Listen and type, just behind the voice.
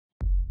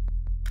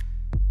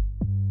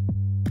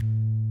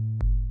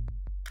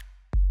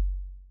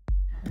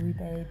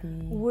Woo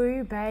baby.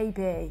 Woo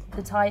baby.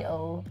 The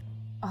title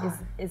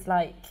is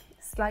like...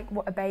 It's like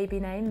what a baby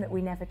name that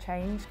we never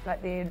change,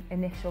 like the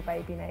initial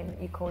baby name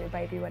that you call your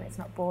baby when it's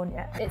not born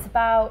yet. It's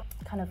about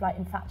kind of like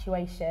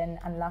infatuation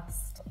and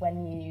lust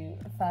when you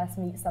first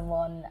meet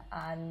someone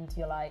and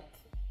you're like,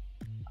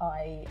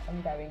 I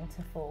am going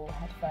to fall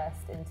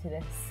headfirst into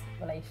this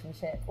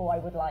relationship, or I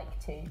would like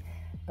to,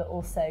 but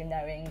also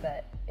knowing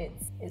that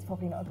it's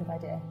probably not a good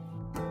idea.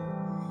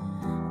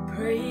 I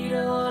prayed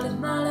all of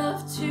my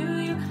love to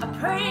you. I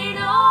prayed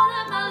all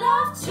of my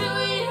love to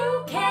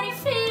you. Can you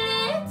feel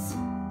it?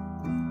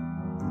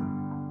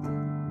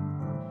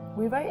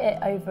 We wrote it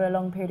over a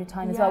long period of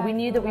time as well. We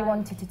knew that we right.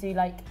 wanted to do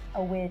like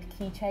a weird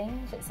key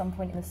change at some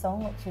point in the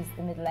song, which is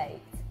the middle eight.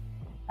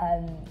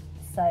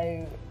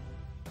 So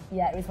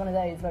yeah, it was one of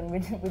those when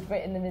we'd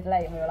written the middle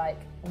eight and we were like,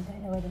 we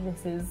don't know whether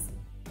this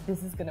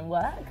is going to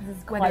work. This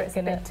is Whether it's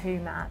a bit too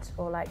mad,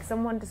 or like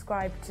someone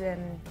described it.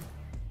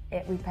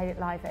 We played it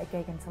live at a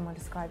gig and someone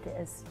described it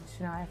as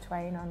Shania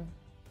Twain on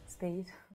speed.